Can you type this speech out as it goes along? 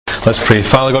Let's pray.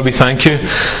 Father God, we thank you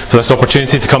for this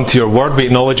opportunity to come to your word. We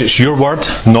acknowledge it's your word,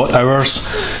 not ours.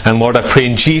 And Lord, I pray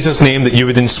in Jesus' name that you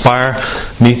would inspire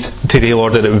me today,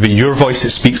 Lord, that it would be your voice that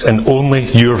speaks and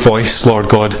only your voice, Lord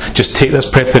God. Just take this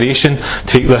preparation,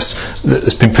 take this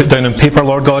that's been put down on paper,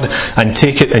 Lord God, and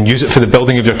take it and use it for the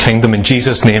building of your kingdom in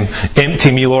Jesus' name.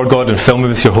 Empty me, Lord God, and fill me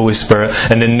with your Holy Spirit.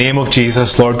 In the name of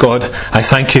Jesus, Lord God, I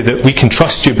thank you that we can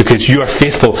trust you because you are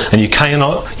faithful and you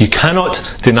cannot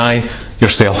deny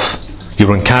yourself.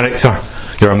 Your own character.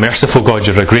 You're a merciful God,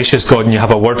 you're a gracious God, and you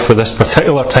have a word for this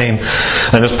particular time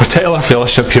and this particular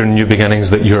fellowship here in New Beginnings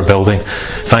that you're building.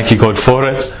 Thank you, God, for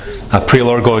it. I pray,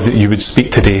 Lord God, that you would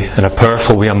speak today in a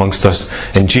powerful way amongst us.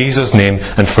 In Jesus' name,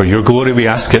 and for your glory we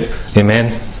ask it.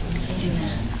 Amen.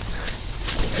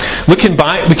 Looking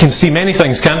back, we can see many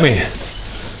things, can't we?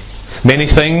 Many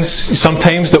things,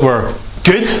 sometimes, that were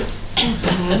good.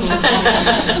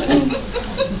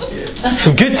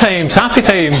 Some good times, happy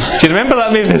times. Do you remember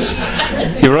that, Mavis?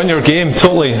 You were on your game,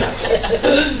 totally.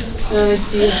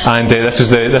 And this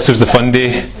was the fun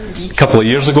day a couple of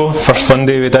years ago. First fun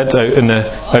day we did out in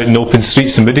the open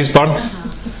streets in Moodiesburn.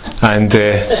 And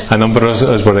a number of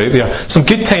us were out there. Some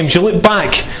good times. You look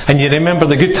back and you remember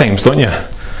the good times, don't you?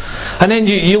 And then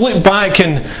you look back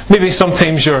and maybe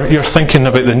sometimes you're thinking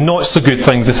about the not so good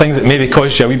things, the things that maybe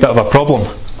caused you a wee bit of a problem.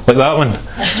 Like that one.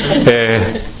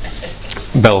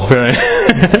 Bill.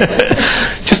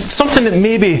 Just something that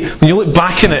maybe, when you look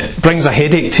back on it, brings a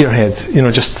headache to your head. You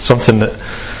know, just something that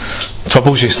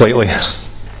troubles you slightly.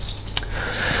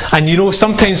 And you know,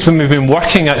 sometimes when we've been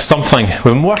working at something, we've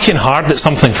been working hard at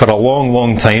something for a long,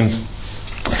 long time,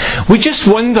 we just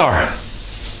wonder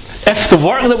if the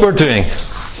work that we're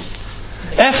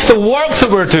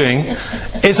doing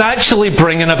is actually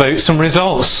bringing about some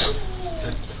results.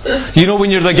 You know,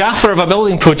 when you're the gaffer of a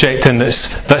building project in the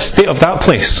state of that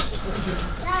place,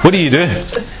 what do?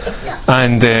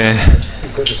 And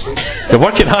you're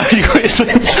working hard, you go to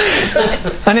sleep.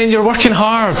 And then you're working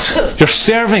hard. You're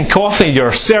serving coffee,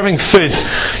 you're serving food,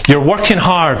 you're working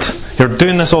hard, you're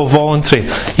doing this all voluntary.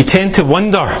 You tend to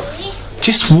wonder,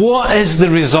 just what is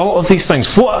the result of these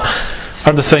things? What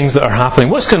are the things that are happening?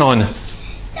 What's going on?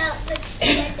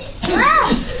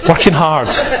 Working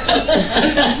hard.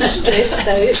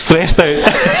 Stressed out.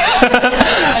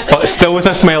 But still with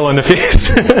a smile on the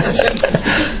face.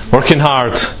 Working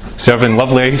hard. Serving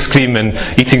lovely ice cream and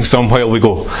eating some while we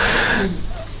go.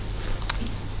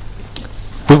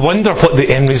 We wonder what the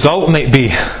end result might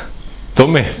be,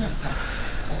 don't we?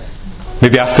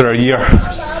 Maybe after a year.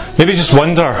 Maybe just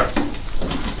wonder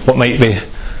what might be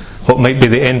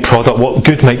the end product, what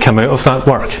good might come out of that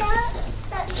work.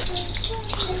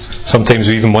 Sometimes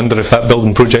we even wonder if that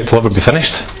building project will ever be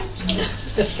finished.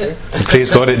 And praise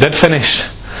God, it did finish.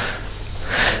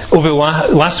 Over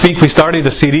last week we started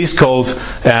a series called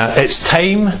It's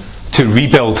Time to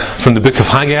Rebuild, from the book of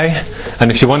Haggai.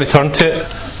 And if you want to turn to it,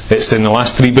 it's in the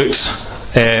last 3 books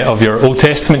of your Old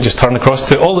Testament. Just turn across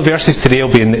to it. All the verses today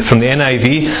will be from the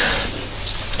NIV.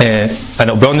 And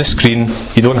it'll be on the screen.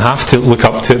 You don't have to look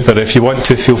up to it, but if you want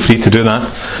to, feel free to do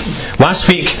that. Last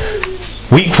week,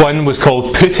 week 1 was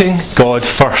called Putting God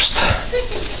First.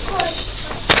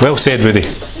 Well said, Rudy.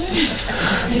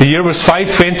 The year was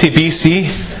 520 BC,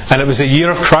 and it was a year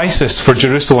of crisis for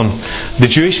Jerusalem. The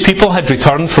Jewish people had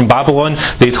returned from Babylon.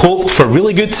 They'd hoped for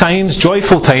really good times,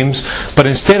 joyful times, but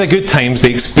instead of good times,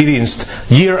 they experienced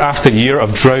year after year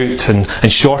of drought and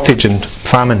shortage and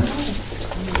famine.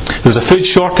 There was a food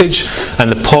shortage,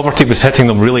 and the poverty was hitting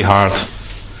them really hard.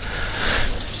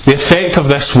 The effect of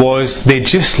this was they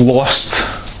just lost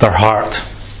their heart.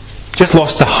 Just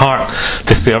lost the heart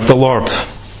to serve the Lord.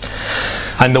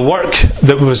 And the work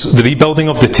that was the rebuilding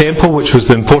of the temple, which was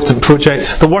the important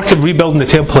project, the work of rebuilding the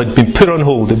temple had been put on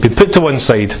hold, had been put to one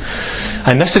side.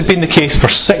 And this had been the case for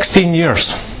 16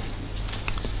 years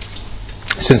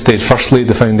since they had first laid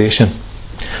the foundation.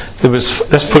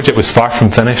 This project was far from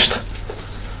finished.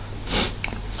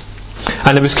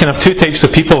 And there was kind of 2 types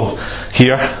of people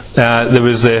here. There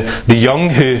was the young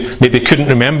who maybe couldn't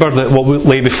remember what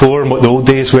lay before and what the old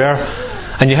days were.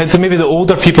 And you had maybe the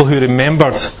older people who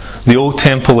remembered the old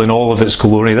temple in all of its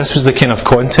glory. This was the kind of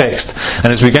context.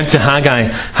 And as we get into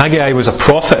Haggai was a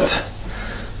prophet.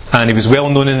 And he was well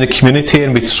known in the community,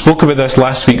 and we spoke about this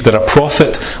last week, that a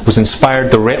prophet was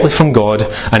inspired directly from God,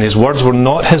 and his words were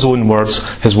not his own words.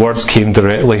 His words came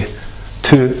directly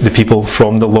to the people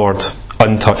from the Lord,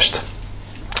 untouched.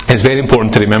 It's very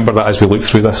important to remember that as we look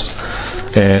through this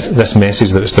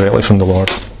message, that it's directly from the Lord.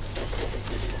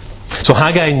 So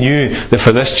Haggai knew that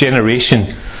for this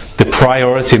generation, the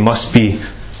priority must be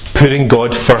putting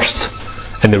God first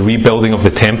in the rebuilding of the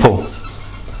temple.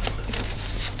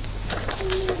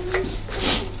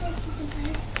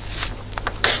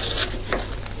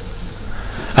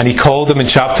 And he called them in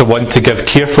chapter 1 to give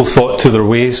careful thought to their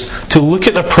ways, to look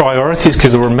at their priorities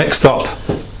because they were mixed up.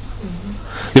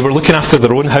 They were looking after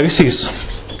their own houses.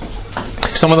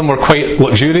 Some of them were quite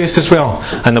luxurious as well,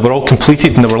 and they were all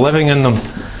completed and they were living in them.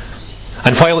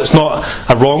 And while it's not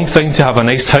a wrong thing to have a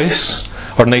nice house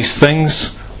or nice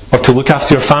things, or to look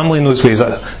after your family in those ways,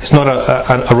 it's not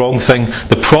a wrong thing.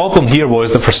 The problem here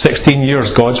was that for 16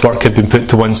 years God's work had been put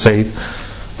to one side.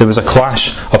 There was a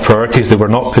clash of priorities. They were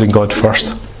not putting God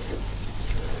first.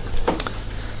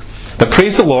 But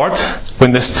praise the Lord,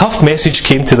 when this tough message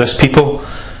came to this people,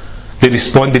 they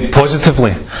responded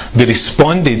positively. They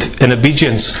responded in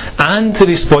obedience, and they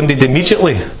responded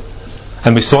immediately.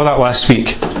 And we saw that last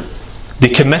week. They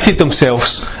committed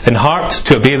themselves in heart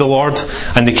to obey the Lord,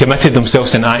 and they committed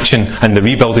themselves in action, and the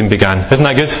rebuilding began. Isn't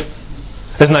that good?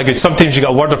 Isn't that good? Sometimes you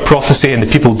get a word of prophecy and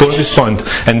the people don't respond.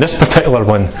 In this particular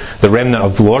one, the remnant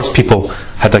of the Lord's people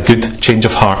had a good change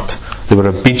of heart. They were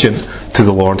obedient to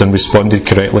the Lord and responded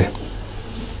correctly.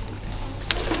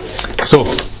 So,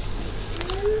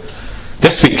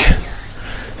 this week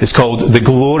is called The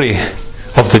Glory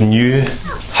of the New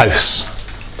House.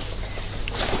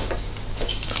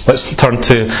 Let's turn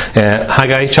to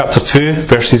Haggai chapter 2,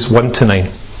 verses 1 to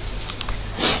 9.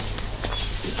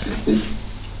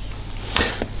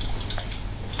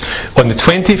 On the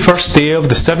 21st day of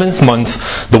the 7th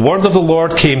month, the word of the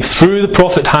Lord came through the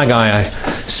prophet Haggai.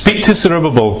 Speak to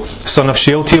Zerubbabel, son of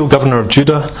Shealtiel, governor of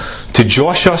Judah, to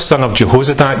Joshua, son of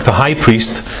Jehozadak, the high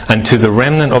priest, and to the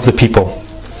remnant of the people.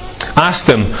 Ask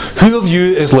them, who of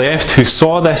you is left who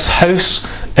saw this house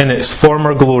in its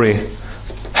former glory?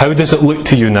 How does it look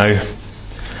to you now?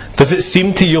 Does it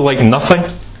seem to you like nothing?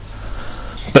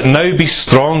 But now be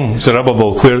strong,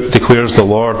 Zerubbabel, declares the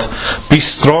Lord. Be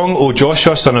strong, O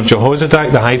Joshua, son of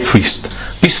Jehozadak, the high priest.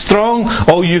 Be strong,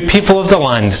 all you people of the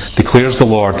land, declares the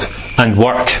Lord, and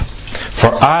work.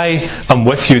 For I am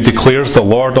with you, declares the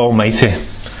Lord Almighty.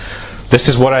 This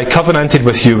is what I covenanted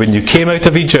with you when you came out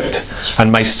of Egypt,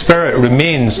 and my spirit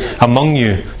remains among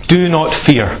you. Do not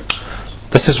fear.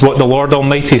 This is what the Lord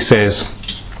Almighty says.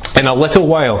 In a little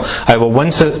while I will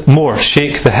once more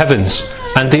shake the heavens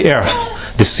and the earth,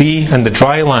 the sea and the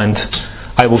dry land.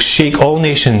 I will shake all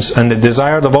nations, and the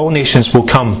desired of all nations will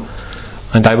come.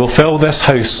 And I will fill this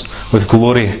house with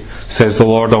glory, says the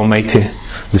Lord Almighty.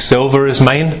 The silver is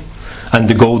mine, and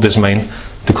the gold is mine,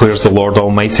 declares the Lord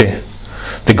Almighty.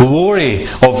 The glory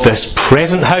of this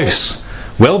present house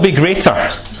will be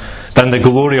greater than the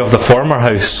glory of the former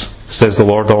house, says the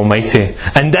Lord Almighty.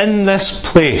 And in this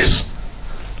place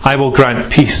I will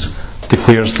grant peace,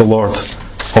 declares the Lord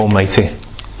Almighty.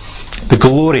 The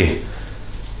glory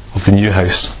of the new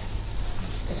house.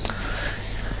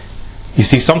 You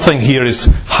see, something here is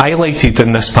highlighted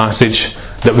in this passage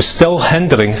that was still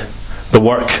hindering the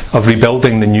work of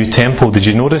rebuilding the new temple. Did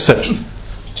you notice it?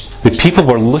 The people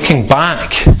were looking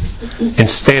back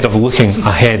instead of looking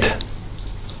ahead.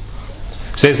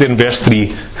 It says there in verse 3,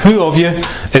 who of you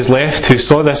is left who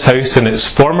saw this house in its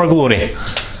former glory?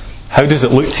 How does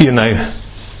it look to you now?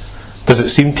 Does it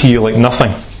seem to you like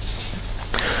nothing?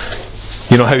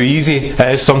 You know how easy it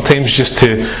is sometimes just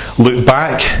to look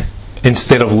back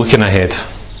instead of looking ahead.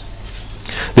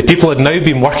 The people had now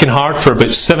been working hard for about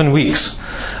 7 weeks,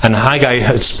 and Haggai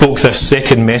had spoke this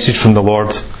second message from the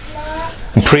Lord.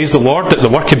 And praise the Lord that the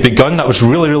work had begun. That was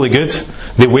really, really good.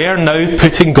 They were now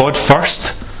putting God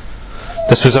first.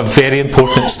 This was a very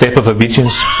important step of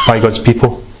obedience by God's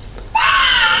people.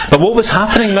 But what was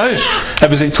happening now? It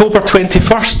was October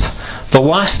 21st, the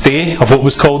last day of what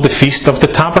was called the Feast of the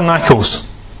Tabernacles.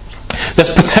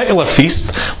 This particular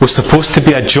feast was supposed to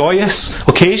be a joyous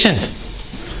occasion,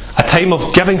 a time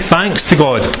of giving thanks to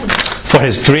God for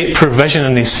His great provision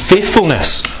and His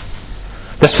faithfulness.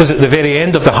 This was at the very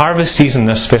end of the harvest season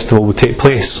this festival would take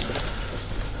place.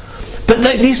 But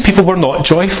these people were not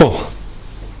joyful.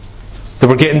 They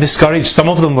were getting discouraged. Some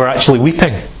of them were actually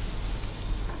weeping.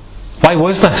 Why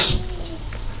was this?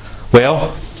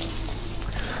 Well,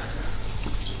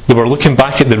 they were looking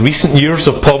back at the recent years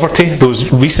of poverty,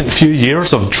 those recent few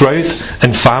years of drought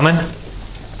and famine,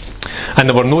 and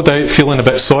they were no doubt feeling a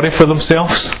bit sorry for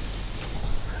themselves,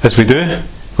 as we do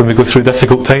when we go through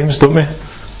difficult times, don't we?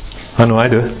 I know I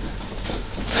do.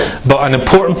 But an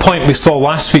important point we saw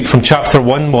last week from chapter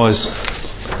 1 was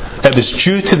it was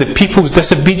due to the people's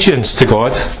disobedience to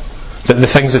God that the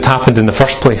things had happened in the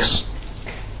first place.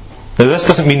 Now, this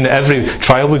doesn't mean that every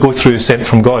trial we go through is sent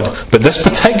from God, but this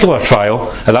particular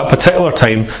trial, at that particular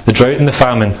time, the drought and the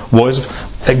famine, was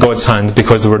at God's hand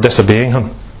because they were disobeying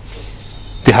Him.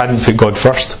 They hadn't put God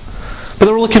first. But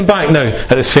they were looking back now at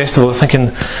this festival, thinking,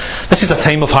 this is a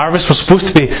time of harvest. We're supposed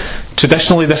to be,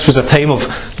 traditionally this was a time of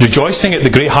rejoicing at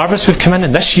the great harvest we've come in,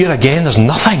 and this year again there's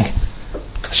nothing.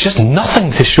 There's just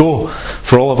nothing to show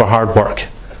for all of our hard work.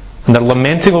 And they're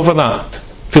lamenting over that,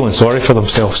 feeling sorry for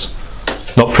themselves,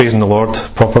 not praising the Lord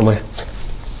properly.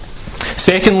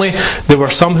 Secondly, there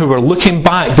were some who were looking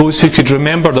back, those who could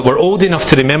remember, that were old enough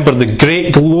to remember the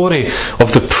great glory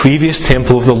of the previous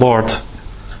temple of the Lord.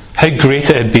 How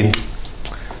great it had been.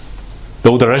 The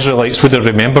older Israelites would have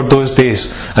remembered those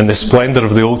days and the splendour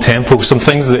of the old temple. Some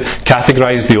things that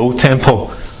categorised the old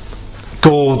temple: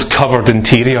 gold-covered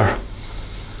interior,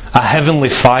 a heavenly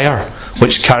fire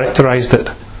which characterised it,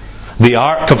 the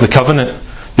Ark of the Covenant,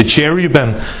 the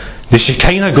cherubim, the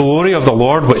Shekinah glory of the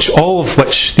Lord, all of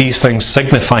which these things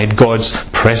signified God's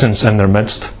presence in their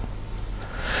midst.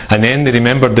 And then they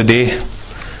remembered the day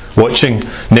watching King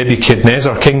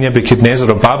Nebuchadnezzar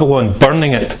of Babylon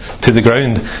burning it to the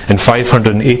ground in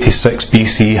 586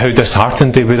 BC. How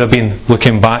disheartened they would have been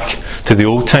looking back to the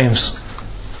old times,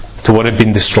 to what had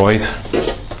been destroyed.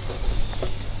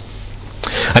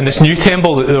 And this new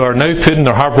temple that they were now putting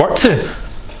their hard work to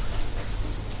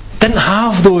didn't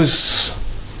have those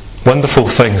wonderful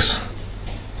things,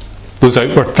 those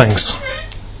outward things.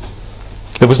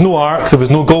 There was no ark, there was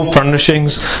no gold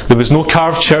furnishings, there was no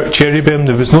carved cherubim,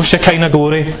 there was no Shekinah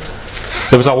glory.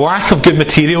 There was a lack of good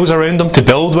materials around them to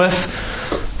build with.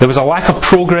 There was a lack of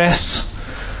progress.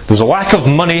 There was a lack of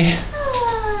money.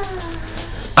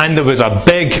 And there was a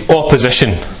big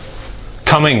opposition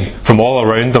coming from all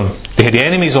around them. They had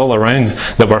enemies all around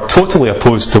that were totally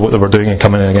opposed to what they were doing and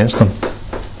coming against them.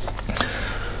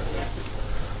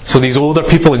 So these older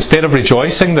people, instead of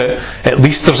rejoicing that at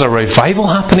least there's a revival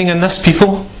happening in this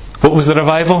people, what was the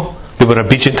revival? They were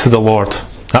obedient to the Lord.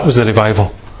 That was the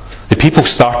revival. The people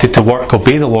started to work,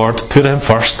 obey the Lord, put Him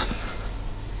first.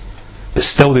 But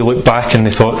still they looked back and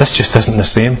they thought, this just isn't the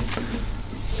same.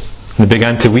 And they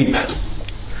began to weep.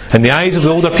 In the eyes of the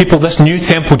older people, this new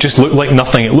temple just looked like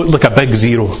nothing. It looked like a big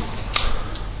zero.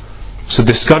 So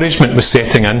discouragement was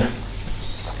setting in.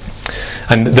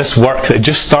 And this work that had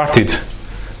just started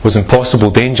was in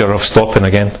possible danger of stopping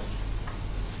again.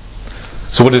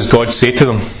 So what does God say to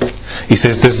them? He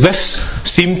says, does this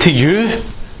seem to you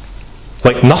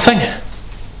like nothing?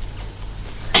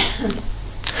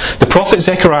 The prophet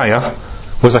Zechariah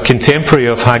was a contemporary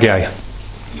of Haggai.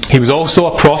 He was also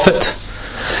a prophet,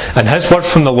 and his word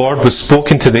from the Lord was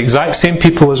spoken to the exact same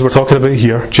people as we're talking about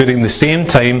here, during the same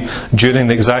time, during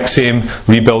the exact same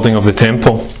rebuilding of the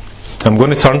temple. I'm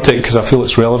going to turn to it because I feel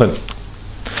it's relevant.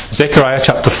 Zechariah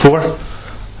chapter 4,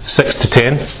 6 to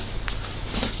 10.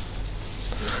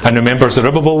 And remember,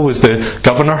 Zerubbabel was the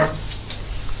governor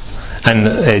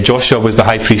and Joshua was the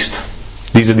high priest.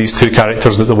 These are these two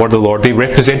characters that the word of the Lord, they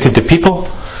represented the people,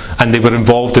 and they were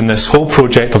involved in this whole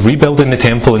project of rebuilding the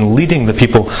temple and leading the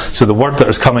people. So the word that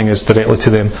is coming is directly to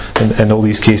them in all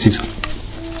these cases.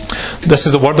 This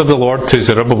is the word of the Lord to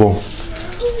Zerubbabel.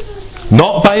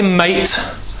 Not by might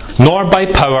nor by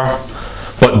power,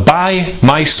 but by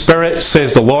my Spirit,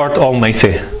 says the Lord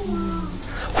Almighty.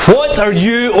 What are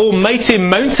you, O mighty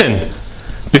mountain?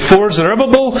 Before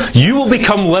Zerubbabel, you will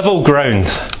become level ground.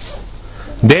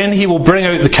 Then he will bring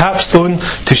out the capstone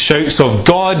to shouts of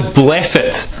God bless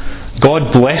it.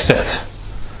 God bless it.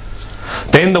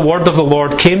 Then the word of the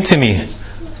Lord came to me.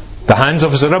 The hands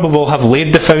of Zerubbabel have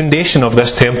laid the foundation of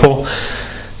this temple.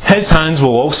 His hands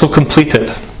will also complete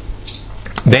it.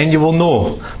 Then you will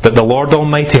know that the Lord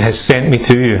Almighty has sent me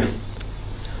to you.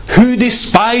 Who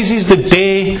despises the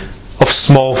day of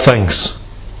small things?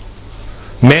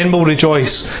 Men will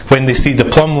rejoice when they see the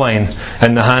plumb line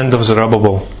in the hand of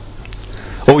Zerubbabel.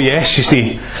 Oh yes, you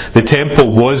see, the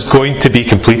temple was going to be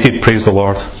completed, praise the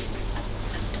Lord.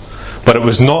 But it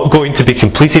was not going to be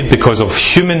completed because of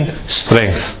human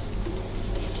strength,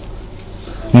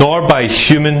 nor by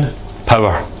human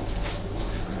power,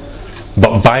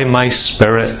 but by my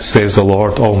Spirit, says the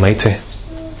Lord Almighty.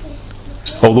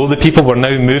 Although the people were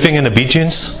now moving in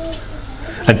obedience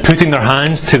and putting their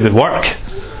hands to the work,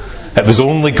 it was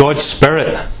only God's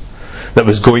Spirit that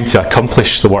was going to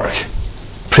accomplish the work.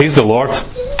 Praise the Lord.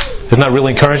 Isn't that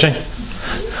really encouraging?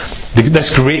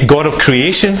 This great God of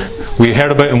creation we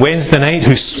heard about on Wednesday night,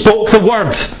 who spoke the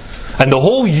word and the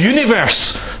whole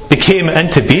universe became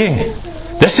into being.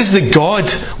 This is the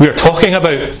God we are talking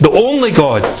about. The only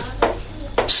God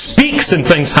speaks and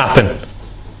things happen.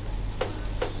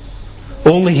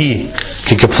 Only He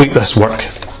can complete this work.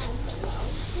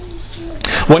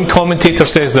 One commentator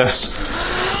says this: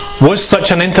 was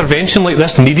such an intervention like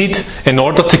this needed in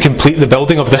order to complete the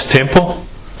building of this temple?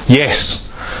 Yes,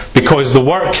 because the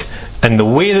work and the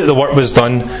way that the work was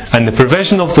done, and the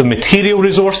provision of the material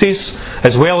resources,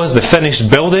 as well as the finished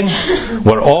building,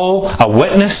 were all a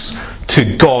witness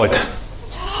to God,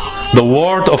 the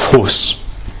Lord of hosts.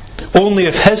 Only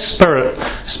if His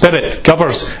Spirit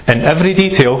governs in every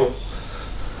detail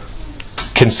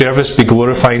can service be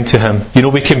glorifying to Him. You know,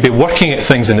 we can be working at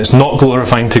things and it's not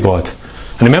glorifying to God.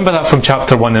 And remember that from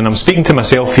chapter 1, and I'm speaking to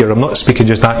myself here, I'm not speaking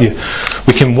just at you.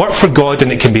 We can work for God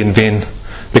and it can be in vain,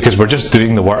 because we're just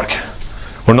doing the work.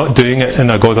 We're not doing it in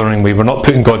a God-honouring way. We're not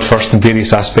putting God first in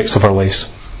various aspects of our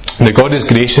lives. Now, God is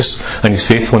gracious and He's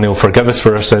faithful, and He'll forgive us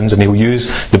for our sins, and He'll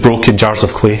use the broken jars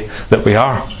of clay that we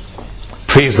are.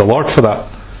 Praise the Lord for that.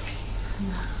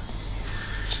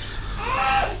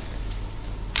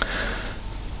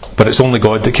 But it's only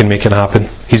God that can make it happen.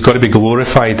 He's got to be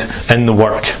glorified in the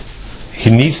work. He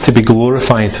needs to be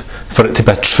glorified for it to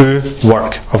be a true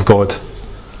work of God.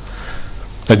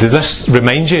 Now, does this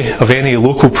remind you of any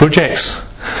local projects?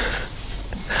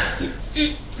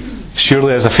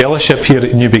 Surely as a fellowship here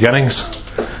at New Beginnings,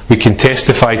 we can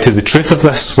testify to the truth of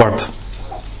this word.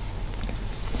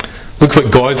 Look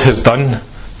what God has done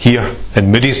here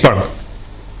in Moodiesburn.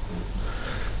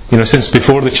 You know, since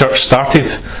before the church started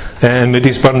in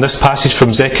Moodiesburn, this passage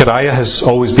from Zechariah has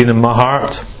always been in my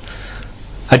heart.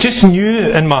 I just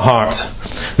knew in my heart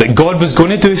that God was going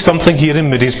to do something here in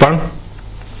Moodiesburn,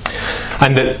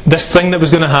 and that this thing that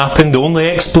was going to happen, the only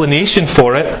explanation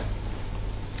for it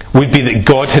would be that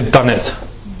God had done it.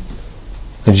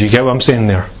 And do you get what I'm saying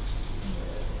there?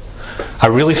 I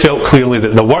really felt clearly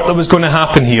that the work that was going to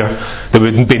happen here, there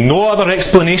would be no other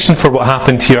explanation for what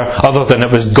happened here other than it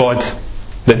was God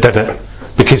that did it,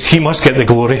 because He must get the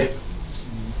glory.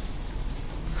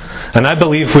 And I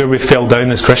believe where we fell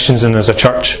down as Christians and as a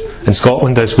church in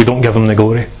Scotland is we don't give Him the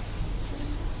glory.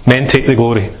 Men take the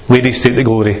glory, ladies take the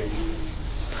glory.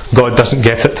 God doesn't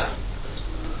get it.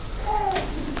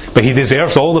 But He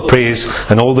deserves all the praise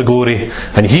and all the glory,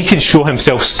 and He can show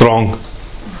Himself strong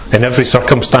in every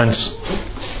circumstance,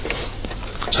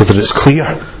 so that it's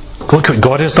clear. Look what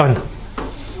God has done.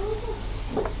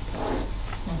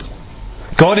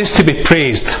 God is to be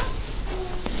praised.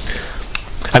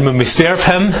 And when we serve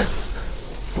Him,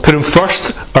 put Him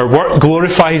first, our work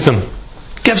glorifies Him.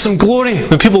 It gives Him glory.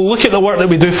 When people look at the work that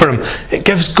we do for Him, it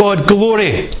gives God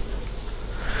glory.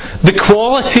 The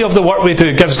quality of the work we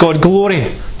do gives God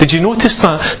glory. Did you notice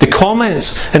that? The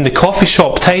comments in the coffee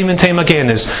shop time and time again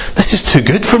is, this is too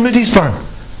good for Moodiesburn.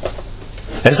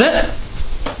 Is it?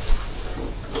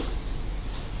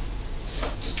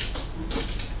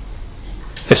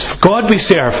 It's for God we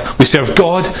serve. We serve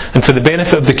God, and for the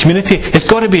benefit of the community. It's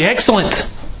got to be excellent.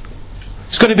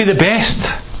 It's got to be the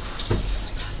best.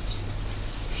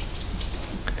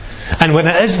 And when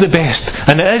it is the best,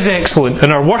 and it is excellent,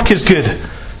 and our work is good,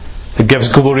 it gives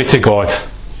glory to God.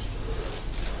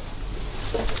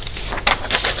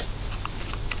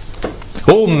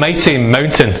 O mighty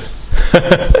mountain.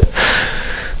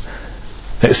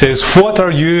 It says, what are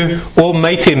you, O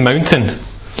mighty mountain?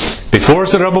 Before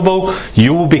Zerubbabel,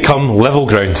 you will become level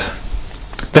ground.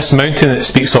 This mountain it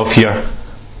speaks of here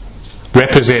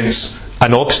represents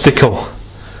an obstacle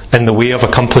in the way of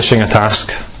accomplishing a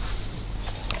task.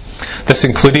 This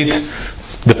included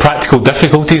the practical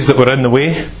difficulties that were in the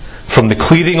way, from the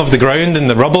clearing of the ground and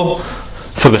the rubble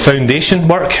for the foundation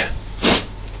work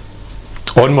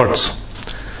onwards.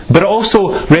 But it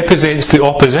also represents the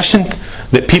opposition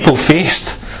that people faced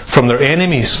from their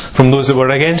enemies, from those that were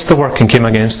against the work and came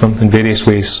against them in various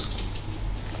ways.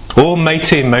 O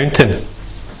mighty mountain.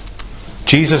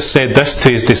 Jesus said this to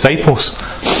His disciples,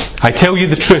 I tell you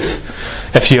the truth,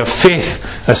 if you have faith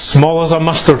as small as a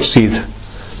mustard seed,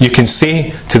 you can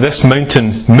say to this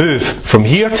mountain, move from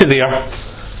here to there,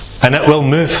 and it will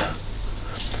move.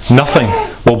 Nothing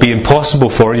will be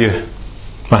impossible for you.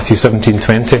 Matthew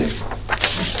 17:20.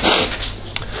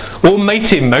 O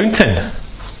mighty mountain,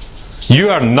 you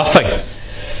are nothing.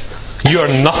 You are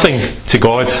nothing to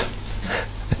God.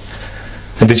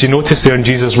 And did you notice there in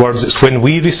Jesus' words, it's when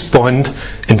we respond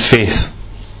in faith.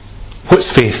 What's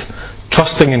faith?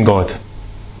 Trusting in God.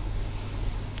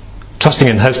 Trusting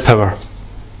in His power.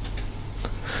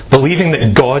 Believing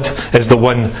that God is the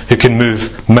one who can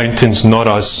move mountains, not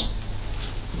us.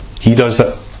 He does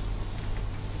it.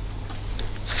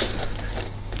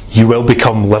 You will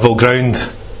become level ground.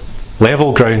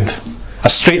 Level ground. A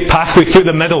straight pathway through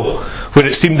the middle where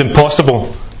it seemed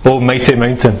impossible. O mighty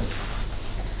mountain.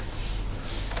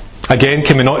 Again,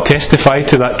 can we not testify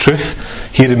to that truth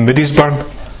here in Moodiesburn?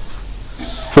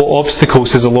 What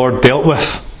obstacles has the Lord dealt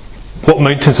with? What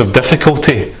mountains of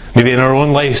difficulty, maybe in our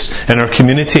own lives, in our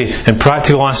community, in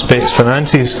practical aspects,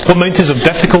 finances. What mountains of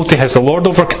difficulty has the Lord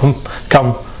overcome?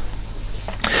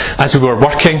 as we were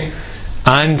working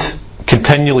and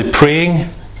continually praying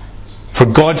for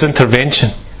God's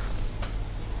intervention.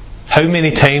 How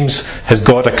many times has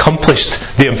God accomplished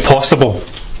the impossible?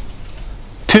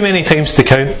 Too many times to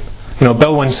count.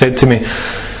 Bill once said to me,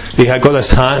 he had got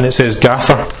this hat and it says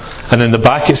Gaffer, and in the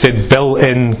back it said Bill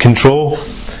in control.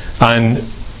 And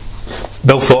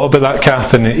Bill thought about that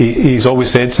cap, and he's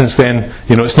always said since then,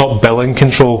 it's not Bill in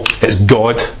control, it's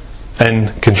God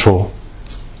in control.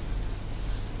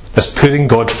 It's putting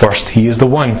God first. He is the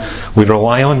one we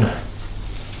rely on.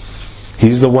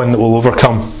 He's the one that will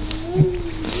overcome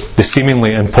the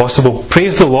seemingly impossible.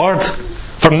 Praise the Lord,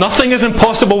 for nothing is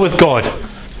impossible with God.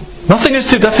 Nothing is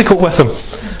too difficult with Him.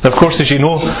 And of course, as you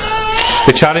know,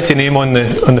 the charity name on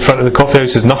the front of the coffee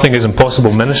house is Nothing is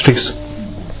Impossible Ministries.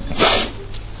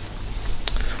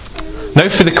 Now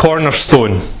for the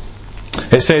cornerstone.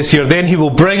 It says here, then He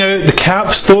will bring out the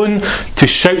capstone to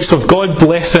shouts of God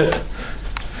bless it.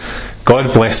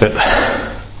 God bless it.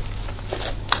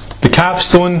 The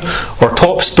capstone or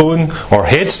top stone or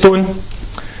headstone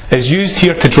is used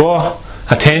here to draw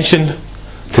attention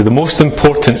to the most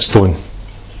important stone.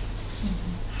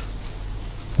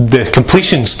 The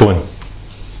completion stone.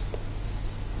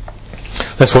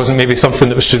 This wasn't maybe something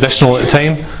that was traditional at the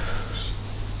time,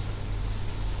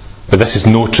 but this is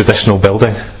no traditional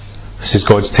building. This is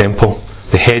God's temple.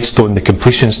 The headstone, the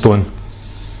completion stone.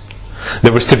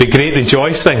 There was to be great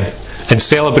rejoicing and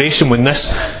celebration when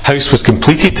this house was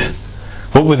completed.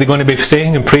 What were they going to be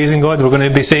saying and praising God? They were going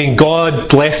to be saying, God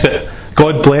bless it.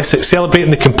 God bless it.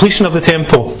 Celebrating the completion of the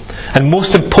temple. And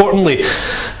most importantly,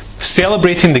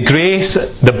 celebrating the grace,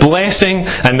 the blessing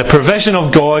and the provision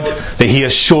of God that He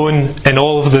has shown in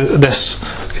all of this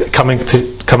coming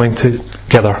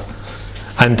together.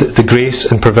 And the grace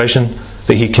and provision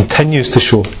that He continues to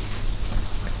show.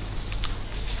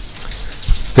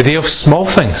 The day of small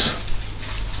things.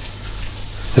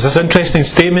 There's this interesting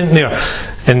statement there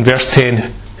in verse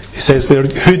 10. He says there,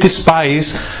 who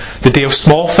despise the day of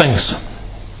small things.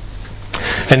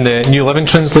 In the New Living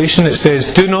Translation it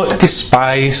says, do not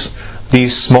despise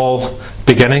these small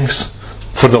beginnings,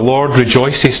 for the Lord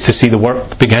rejoices to see the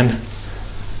work begin.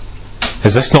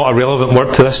 Is this not a relevant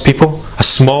word to this people? A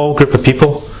small group of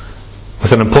people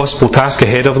with an impossible task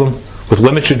ahead of them, with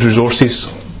limited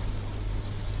resources.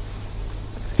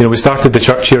 We started the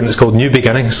church here and it's called New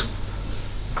Beginnings.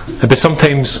 But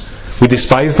sometimes we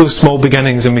despise those small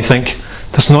beginnings and we think,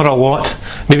 there's not a lot.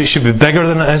 Maybe it should be bigger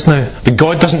than it is now. But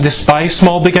God doesn't despise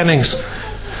small beginnings.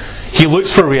 He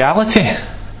looks for reality.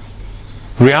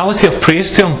 Reality of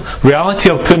praise to Him. Reality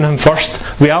of putting Him first.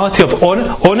 Reality of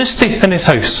honesty in His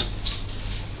house.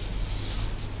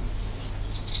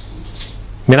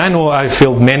 I know I've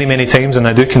failed many, many times and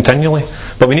I do continually.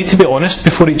 But we need to be honest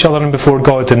before each other and before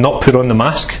God and not put on the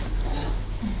mask.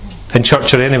 In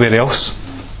church or anywhere else.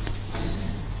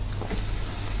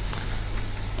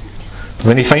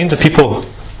 When He finds a people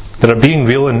that are being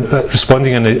real and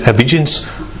responding in obedience,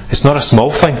 it's not a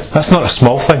small thing. That's not a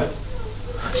small thing.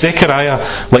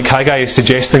 Zechariah, like Haggai, is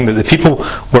suggesting that the people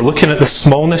were looking at the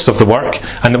smallness of the work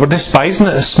and they were despising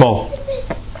it as small,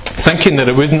 thinking that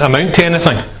it wouldn't amount to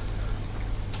anything.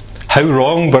 How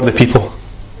wrong were the people?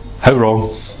 How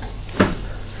wrong.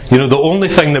 The only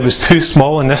thing that was too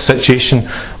small in this situation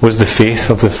was the faith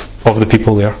of the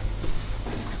people there.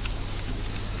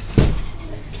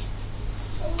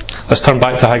 Let's turn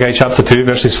back to Haggai chapter 2,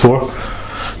 verses 4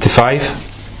 to 5.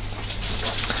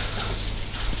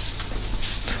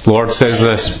 The Lord says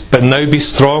this, but now be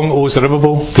strong, O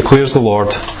Zerubbabel, declares the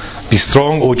Lord. Be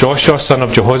strong, O Joshua, son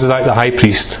of Jehozadak the high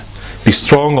priest. Be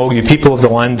strong, all you people of the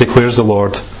land, declares the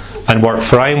Lord. And work,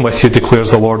 for I am with you,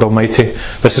 declares the Lord Almighty.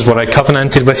 This is what I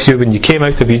covenanted with you when you came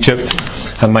out of Egypt,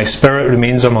 and my spirit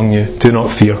remains among you. Do not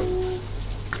fear.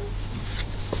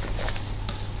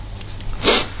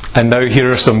 And now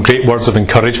here are some great words of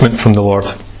encouragement from the Lord.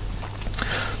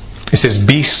 He says,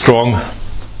 be strong.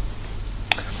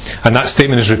 And that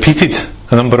statement is repeated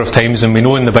a number of times, and we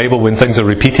know in the Bible when things are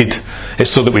repeated,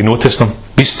 it's so that we notice them.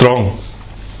 Be strong.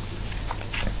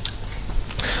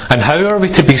 And how are we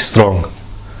to be strong?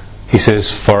 He says,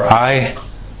 for I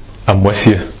am with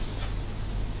you.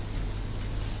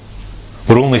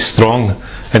 We're only strong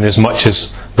in as much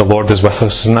as the Lord is with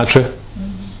us. Isn't that true?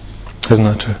 Isn't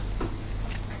that true?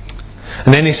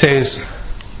 And then he says,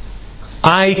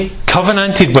 I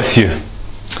covenanted with you.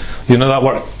 You know that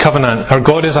word, covenant. Our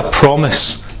God is a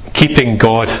promise-keeping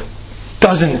God.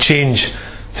 Doesn't change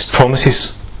His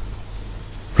promises.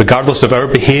 Regardless of our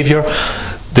behaviour,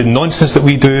 the nonsense that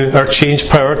we do, our changed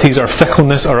priorities, our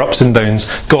fickleness, our ups and downs.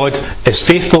 God is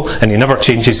faithful and He never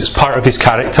changes. It's part of His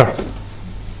character.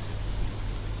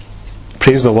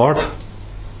 Praise the Lord.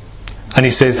 And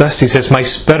he says this, he says, my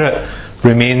spirit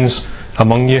remains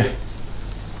among you.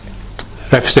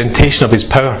 Representation of his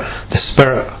power, the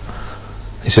Spirit.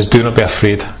 He says, do not be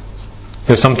afraid. You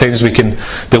know, sometimes we can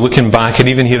be looking back, and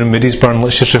even here in Moodiesburn,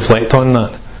 let's just reflect on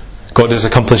that. God has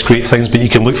accomplished great things, but you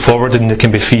can look forward and there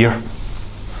can be fear.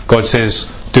 God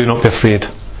says, do not be afraid.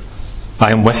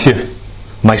 I am with you.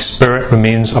 My Spirit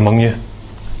remains among you.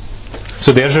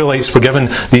 So the Israelites were given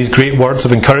these great words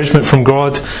of encouragement from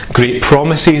God, great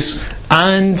promises,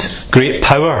 and great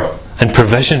power and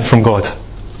provision from God.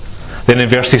 Then in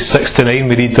verses 6 to 9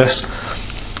 we read this.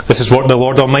 This is what the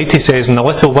Lord Almighty says, in a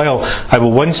little while I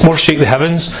will once more shake the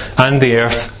heavens and the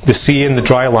earth, the sea and the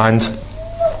dry land.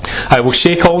 I will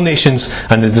shake all nations,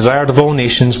 and the desired of all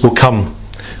nations will come.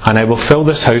 And I will fill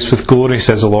this house with glory,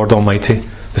 says the Lord Almighty.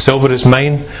 The silver is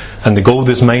mine, and the gold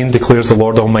is mine, declares the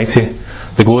Lord Almighty.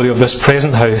 The glory of this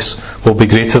present house will be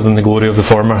greater than the glory of the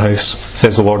former house,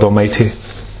 says the Lord Almighty.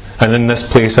 And in this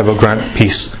place I will grant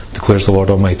peace, declares the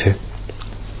Lord Almighty.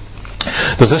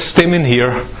 There's this statement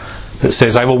here that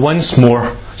says, I will once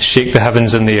more shake the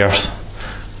heavens and the earth.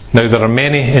 Now there are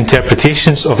many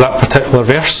interpretations of that particular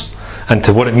verse and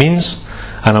to what it means,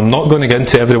 and I'm not going to get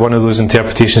into every one of those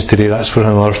interpretations today, that's for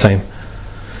another time.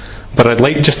 But I'd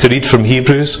like just to read from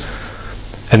Hebrews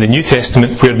in the New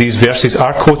Testament, where these verses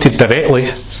are quoted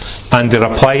directly and they're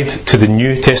applied to the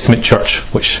New Testament church,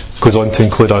 which goes on to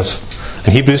include us.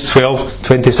 In Hebrews 12,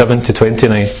 27 to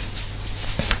 29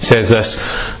 says this,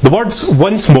 the words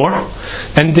once more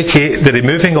indicate the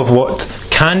removing of what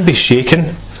can be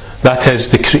shaken, that is,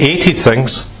 the created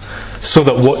things, so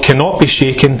that what cannot be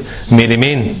shaken may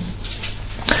remain.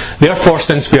 Therefore,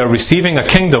 since we are receiving a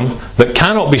kingdom that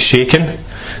cannot be shaken,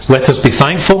 let us be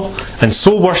thankful and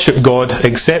so worship God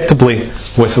acceptably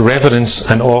with reverence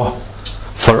and awe,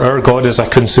 for our God is a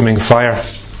consuming fire.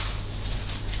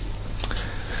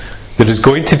 There is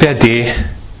going to be a day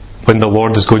when the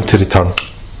Lord is going to return.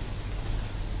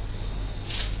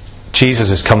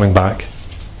 Jesus is coming back.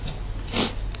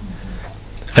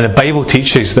 And the Bible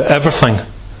teaches that everything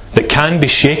that can be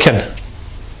shaken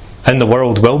in the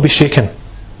world will be shaken.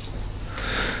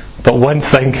 But one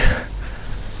thing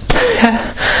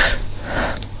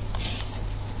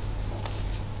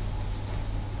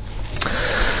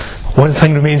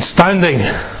remains standing.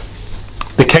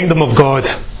 The kingdom of God.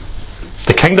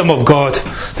 The kingdom of God.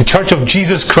 The church of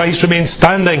Jesus Christ remains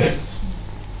standing.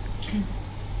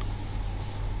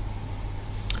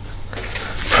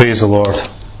 Praise the Lord.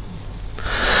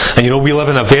 And you know, we live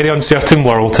in a very uncertain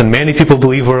world, and many people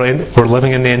believe we're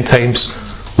living in the end times.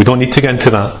 We don't need to get into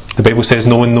that. The Bible says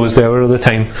no one knows the hour or the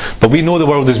time. But we know the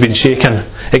world has been shaken.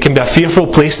 It can be a fearful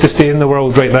place to stay in the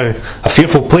world right now. A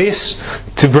fearful place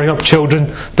to bring up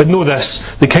children. But know this,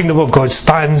 the kingdom of God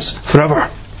stands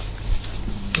forever.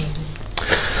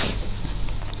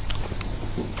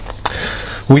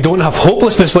 We don't have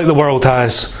hopelessness like the world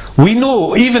has. We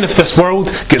know even if this world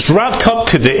gets wrapped up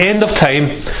to the end of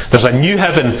time, there's a new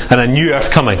heaven and a new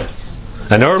earth coming.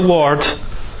 And our Lord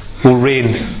will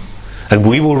reign. And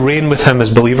we will reign with Him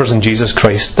as believers in Jesus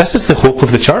Christ. This is the hope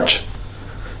of the church.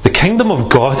 The kingdom of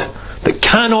God that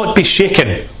cannot be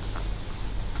shaken.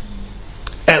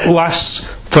 It lasts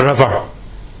forever.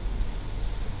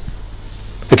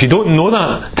 If you don't know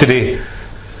that today,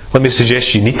 let me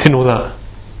suggest you need to know that.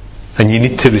 And you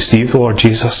need to receive the Lord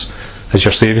Jesus as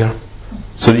your Saviour,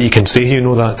 so that you can say you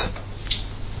know that.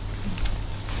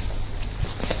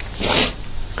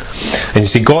 And you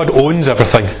see, God owns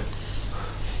everything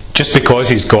just because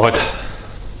He's God.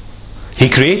 He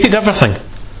created everything,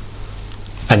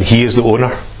 and He is the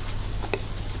owner.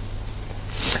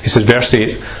 He says, verse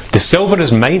 8, the silver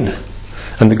is mine,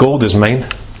 and the gold is mine,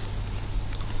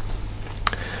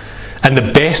 and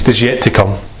the best is yet to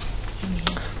come.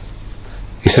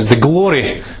 He says, the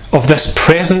glory of this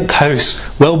present house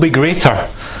will be greater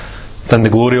than the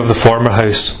glory of the former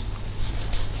house.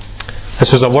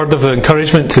 This was a word of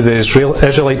encouragement to the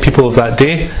Israelite people of that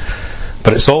day,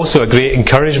 but it's also a great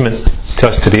encouragement to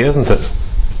us today, isn't it?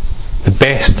 The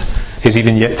best is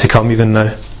even yet to come, even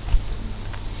now.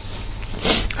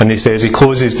 And he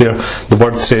closes there, the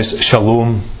word says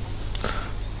shalom.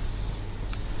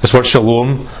 This word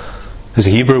shalom is a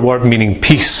Hebrew word meaning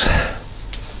peace,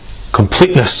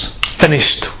 completeness,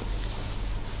 finished.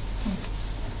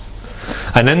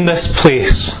 And in this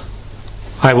place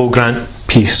I will grant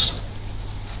peace.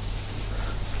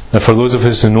 Now, for those of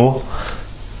us who know,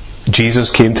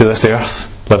 Jesus came to this earth,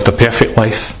 lived a perfect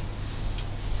life,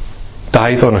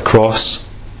 died on a cross,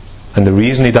 and the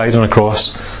reason He died on a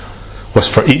cross was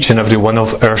for each and every one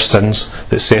of our sins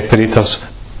that separate us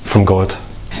from God.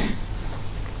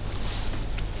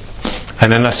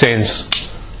 And in a sense,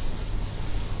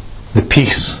 the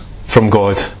peace from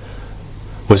God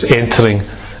was entering.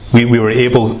 We were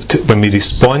able to, when we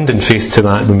respond in faith to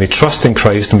that, when we trust in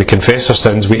Christ and we confess our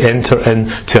sins, we enter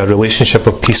into a relationship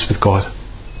of peace with God.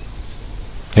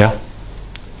 Yeah?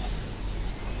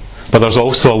 But there's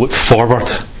also a look forward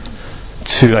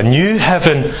to a new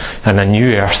heaven and a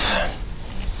new earth.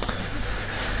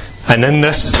 And in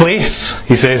this place,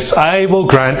 he says, I will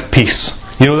grant peace.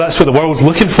 You know, that's what the world's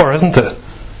looking for, isn't it?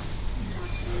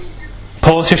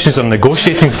 Politicians are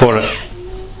negotiating for it.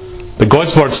 But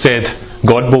God's word said,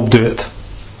 God will do it.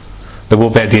 There will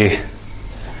be a day,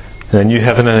 and a new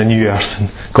heaven and a new earth,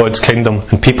 and God's kingdom,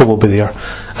 and people will be there,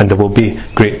 and there will be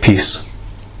great peace.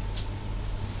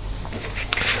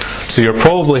 So you're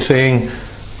probably saying,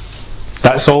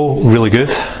 that's all really good,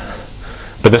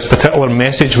 but this particular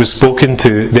message was spoken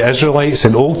to the Israelites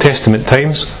in Old Testament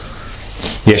times.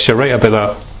 Yes, you're right about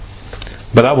that.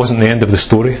 But that wasn't the end of the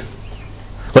story.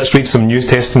 Let's read some New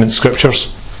Testament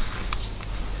scriptures.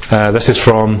 This is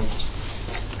from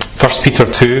 1 Peter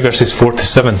 2, verses 4 to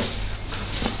 7.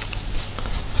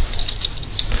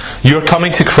 You are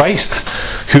coming to Christ,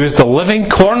 who is the living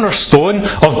cornerstone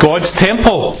of God's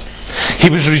temple. He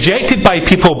was rejected by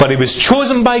people, but he was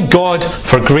chosen by God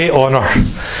for great honour.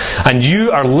 And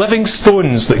you are living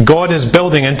stones that God is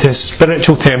building into his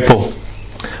spiritual temple.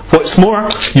 What's more,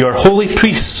 you are holy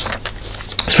priests.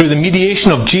 Through the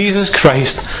mediation of Jesus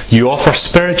Christ, you offer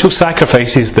spiritual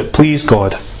sacrifices that please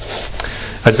God.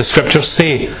 As the scriptures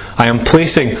say, I am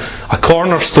placing a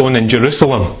cornerstone in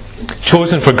Jerusalem,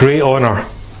 chosen for great honour.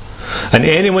 And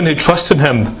anyone who trusts in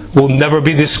him will never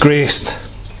be disgraced.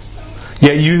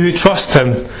 Yet you who trust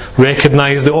him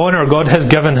recognise the honour God has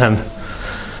given him.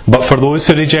 But for those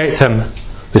who reject him,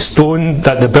 the stone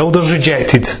that the builders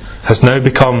rejected has now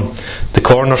become the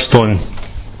cornerstone.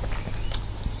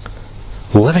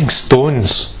 Living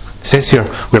stones. It says here,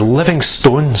 we're living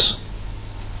stones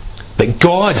that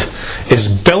God is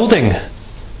building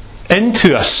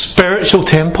into a spiritual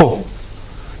temple.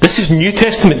 This is New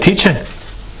Testament teaching.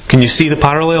 Can you see the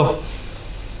parallel?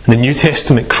 In the New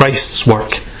Testament, Christ's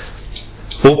work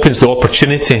opens the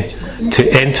opportunity to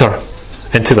enter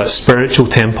into that spiritual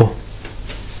temple.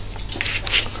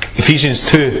 Ephesians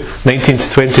 2, 19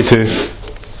 to 22.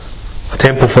 A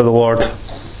temple for the Lord.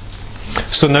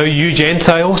 So now you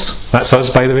Gentiles, that's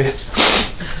us by the way.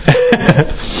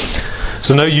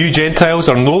 So now you Gentiles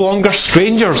are no longer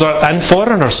strangers and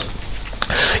foreigners.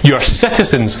 You are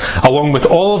citizens along with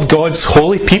all of God's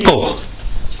holy people.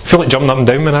 I feel like jumping up and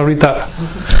down when I read that.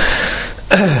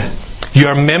 You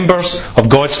are members of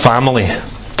God's family.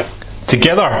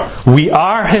 Together we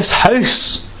are his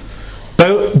house,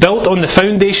 built on the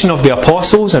foundation of the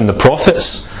apostles and the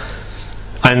prophets,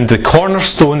 and the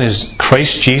cornerstone is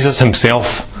Christ Jesus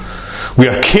himself. We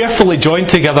are carefully joined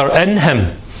together in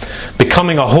him,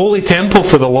 becoming a holy temple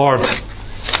for the Lord.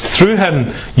 Through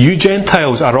him, you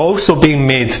Gentiles are also being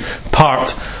made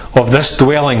part of this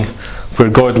dwelling where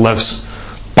God lives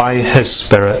by his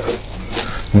Spirit.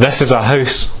 This is a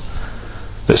house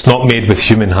that's not made with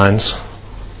human hands.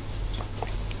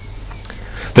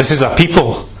 This is a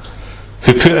people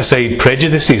who put aside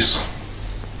prejudices,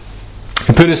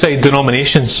 who put aside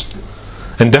denominations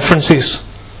and differences,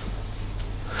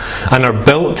 and are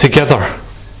built together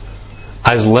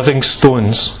as living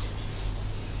stones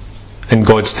in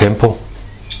God's temple.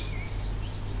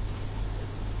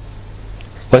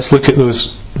 Let's look at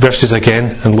those verses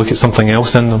again and look at something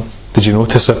else in them. Did you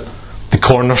notice it? The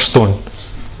cornerstone.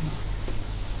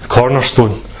 The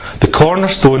cornerstone. The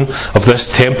cornerstone of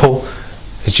this temple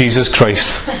is Jesus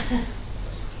Christ.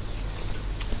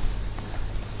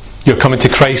 You're coming to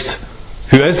Christ,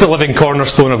 who is the living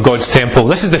cornerstone of God's temple.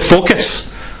 This is the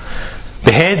focus.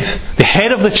 The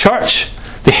head of the church,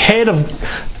 the head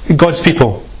of God's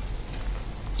people.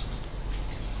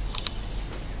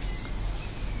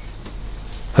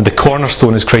 And the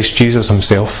cornerstone is Christ Jesus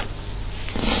himself.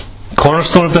 The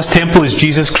cornerstone of this temple is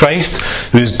Jesus Christ,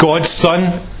 who is God's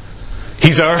Son.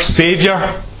 He's our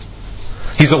Saviour.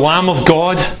 He's the Lamb of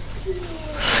God.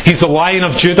 He's the Lion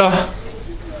of Judah.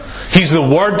 He's the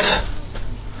Word.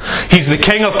 He's the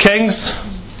King of Kings.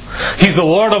 He's the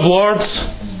Lord of Lords.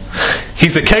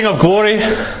 He's the King of Glory.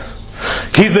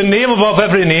 He's the name above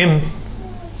every name.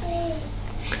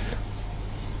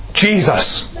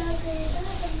 Jesus.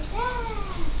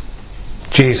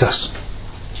 Jesus.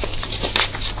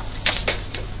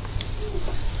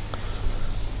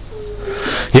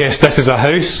 Yes, this is a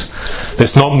house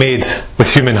that's not made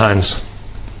with human hands,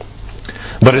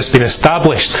 but it's been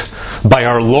established by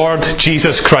our Lord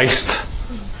Jesus Christ.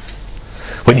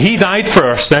 When he died for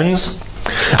our sins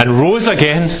and rose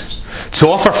again to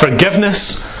offer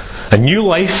forgiveness, a new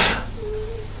life,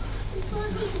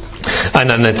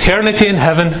 and an eternity in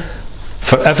heaven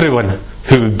for everyone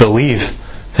who would believe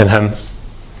in him.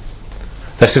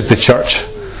 This is the church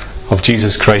of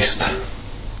Jesus Christ.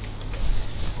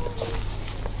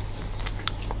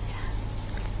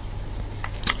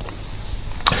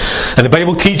 And the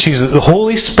Bible teaches that the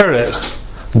Holy Spirit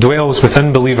dwells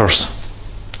within believers.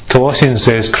 Colossians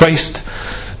says, Christ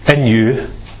in you,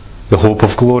 the hope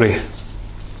of glory.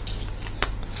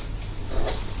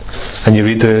 And you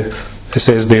read it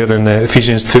says there in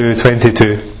Ephesians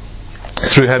 2:22,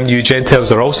 through him you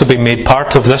Gentiles are also being made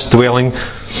part of this dwelling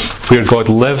where God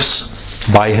lives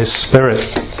by his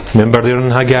Spirit. Remember there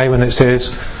in Haggai when it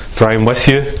says, for I am with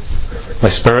you, my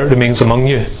Spirit remains among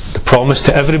you. The promise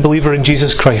to every believer in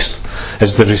Jesus Christ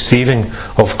is the receiving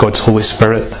of God's Holy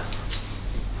Spirit.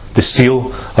 The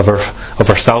seal of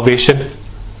our salvation,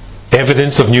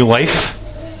 evidence of new life,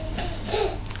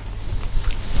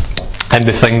 and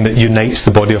the thing that unites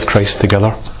the body of Christ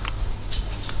together.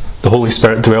 The Holy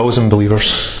Spirit dwells in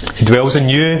believers. He dwells in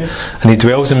you and he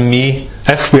dwells in me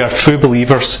if we are true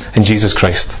believers in Jesus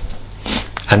Christ.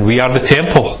 And we are the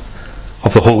temple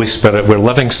of the Holy Spirit. We're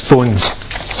living stones.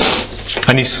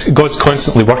 And God's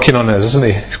constantly working on us, isn't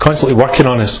he? He's constantly working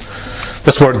on us.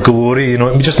 This word glory,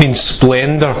 it just means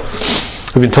splendour.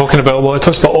 We've been talking about a lot. It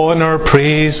talks about honour,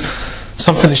 praise,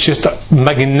 something that's just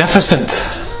magnificent.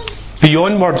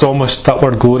 Beyond words almost, that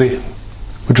word glory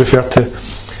would refer to.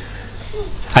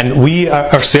 And we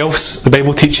ourselves, the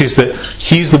Bible teaches that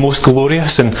He's the most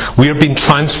glorious, and we are being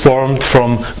transformed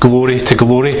from glory to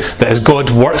glory. That as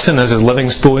God works in us as living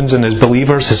stones and as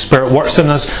believers, His Spirit works in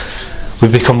us, we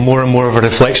become more and more of a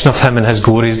reflection of Him, and His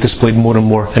glory is displayed more and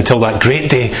more until that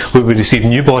great day where we receive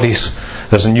new bodies.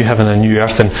 There's a new heaven and a new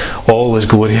earth, and all is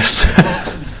glorious.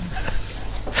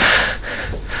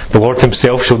 The Lord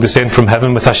Himself shall descend from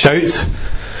heaven with a shout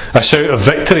of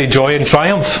victory, joy and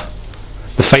triumph.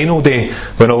 The final day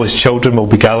when all His children will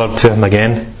be gathered to Him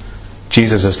again.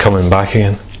 Jesus is coming back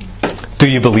again. Do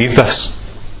you believe this?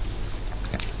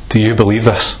 Do you believe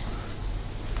this?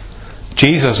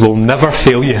 Jesus will never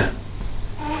fail you.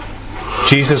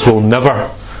 Jesus will never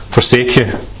forsake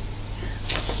you.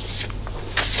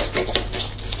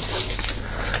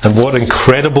 And what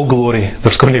incredible glory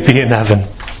there's going to be in heaven.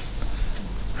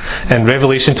 In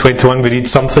Revelation 21 we read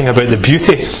something about the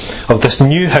beauty of this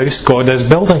new house God is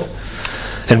building.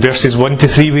 In verses 1 to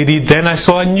 3 we read, then I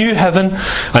saw a new heaven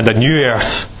and a new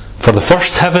earth, for the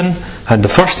first heaven and the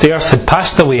first earth had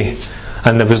passed away,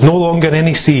 and there was no longer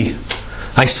any sea.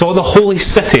 I saw the holy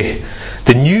city,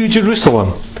 the new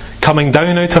Jerusalem, coming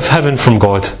down out of heaven from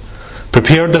God,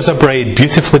 prepared as a bride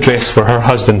beautifully dressed for her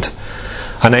husband.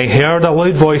 And I heard a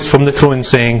loud voice from the throne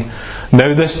saying,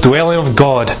 now this dwelling of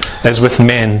God is with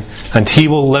men, and He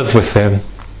will live with them.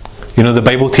 The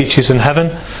Bible teaches in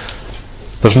heaven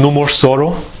there's no more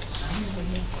sorrow,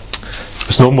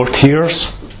 there's no more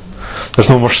tears, there's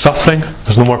no more suffering,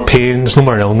 there's no more pain, there's no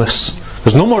more illness,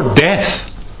 there's no more death.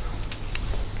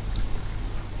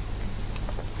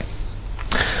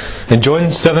 In John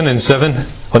 7:7,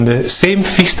 on the same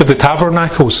feast of the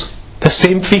tabernacles, the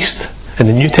same feast in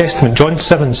the New Testament, John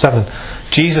 7:7,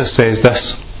 Jesus says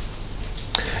this,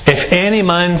 if any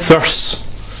man thirsts,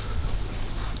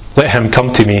 let him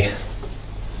come to me.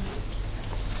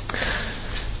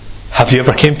 Have you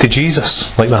ever came to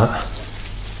Jesus like that?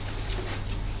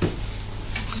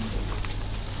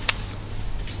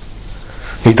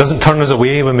 He doesn't turn us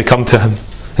away when we come to Him.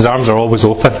 His arms are always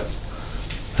open,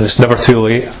 and it's never too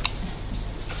late.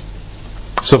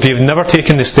 So if you've never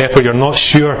taken the step, or you're not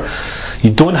sure,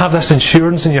 you don't have this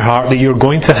assurance in your heart that you're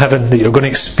going to heaven, that you're going to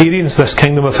experience this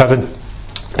kingdom of heaven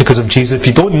because of Jesus, if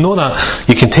you don't know that,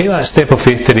 you can take that step of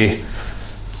faith today.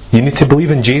 You need to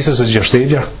believe in Jesus as your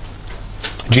Saviour.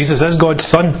 Jesus is God's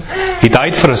Son. He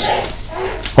died for us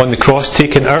on the cross,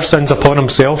 taking our sins upon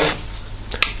Himself.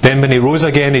 Then when He rose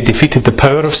again, He defeated the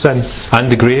power of sin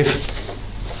and the grave.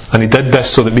 And He did this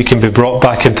so that we can be brought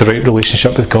back into right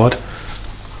relationship with God.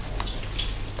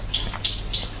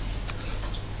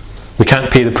 We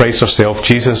can't pay the price ourselves.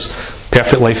 Jesus'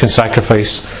 perfect life and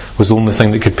sacrifice was the only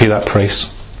thing that could pay that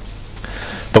price.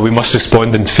 But we must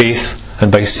respond in faith and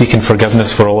by seeking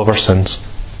forgiveness for all of our sins.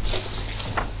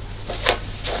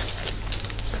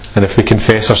 And if we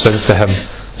confess our sins to Him,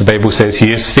 the Bible says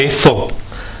He is faithful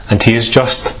and He is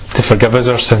just to forgive us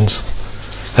our sins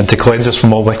and to cleanse us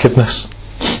from all wickedness.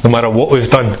 No matter what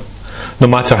we've done, no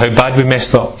matter how bad we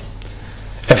messed up,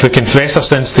 if we confess our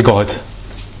sins to God,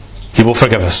 He will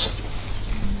forgive us.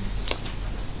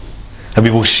 And we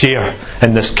will share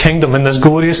in this kingdom, in this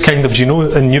glorious kingdom. Do you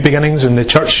know, in New Beginnings, in the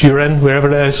church you're in,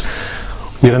 wherever it is,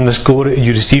 we're in this glory.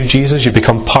 You receive Jesus, you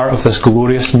become part of this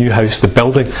glorious new house, the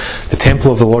building, the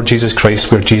temple of the Lord Jesus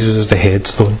Christ, where Jesus is the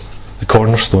headstone, the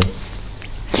cornerstone.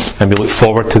 And we look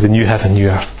forward to the new heaven, new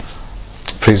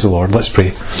earth. Praise the Lord. Let's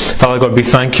pray. Father God, we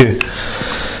thank you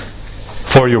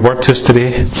for your word to us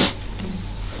today.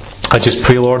 I just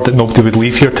pray, Lord, that nobody would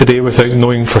leave here today without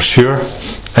knowing for sure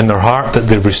in their heart that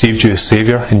they've received you as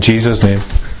Saviour, in Jesus' name.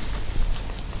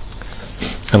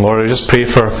 And Lord, I just pray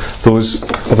for those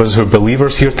of us who are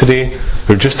believers here today,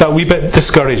 who are just that wee bit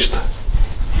discouraged,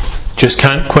 just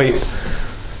can't quite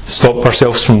stop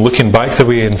ourselves from looking back the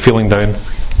way and feeling down.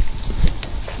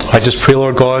 I just pray,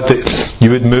 Lord God, that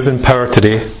you would move in power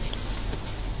today.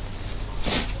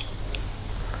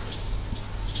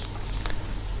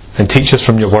 And teach us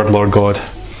from your word, Lord God,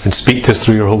 and speak to us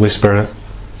through your Holy Spirit.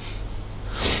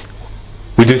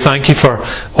 We do thank you for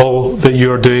all that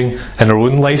you are doing in our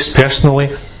own lives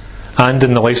personally, and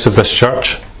in the lives of this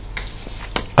church,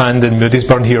 and in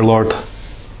Moodiesburn here, Lord.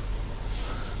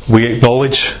 We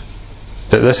acknowledge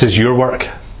that this is your work.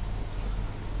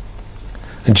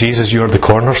 And Jesus, you are the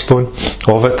cornerstone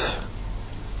of it.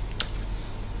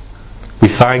 We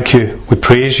thank you, we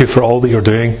praise you for all that you're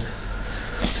doing.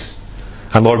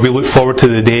 And Lord, we look forward to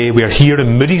the day we are here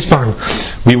in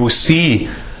Moodiesburn. We will see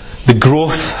the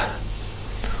growth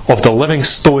of the living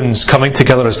stones coming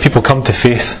together as people come to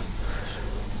faith.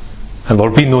 And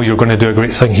Lord, we know you're going to do a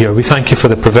great thing here. We thank you for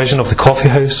the provision of the coffee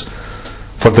house,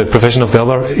 for the provision of the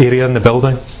other area in the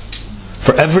building,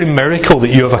 for every miracle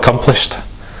that you have accomplished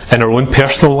in our own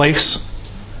personal lives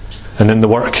and in the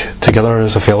work together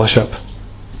as a fellowship.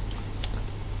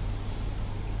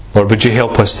 Lord, would you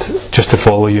help us just to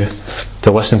follow you,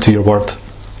 to listen to your word,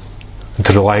 and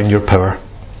to rely on your power.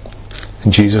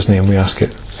 In Jesus' name we ask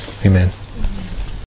it. Amen.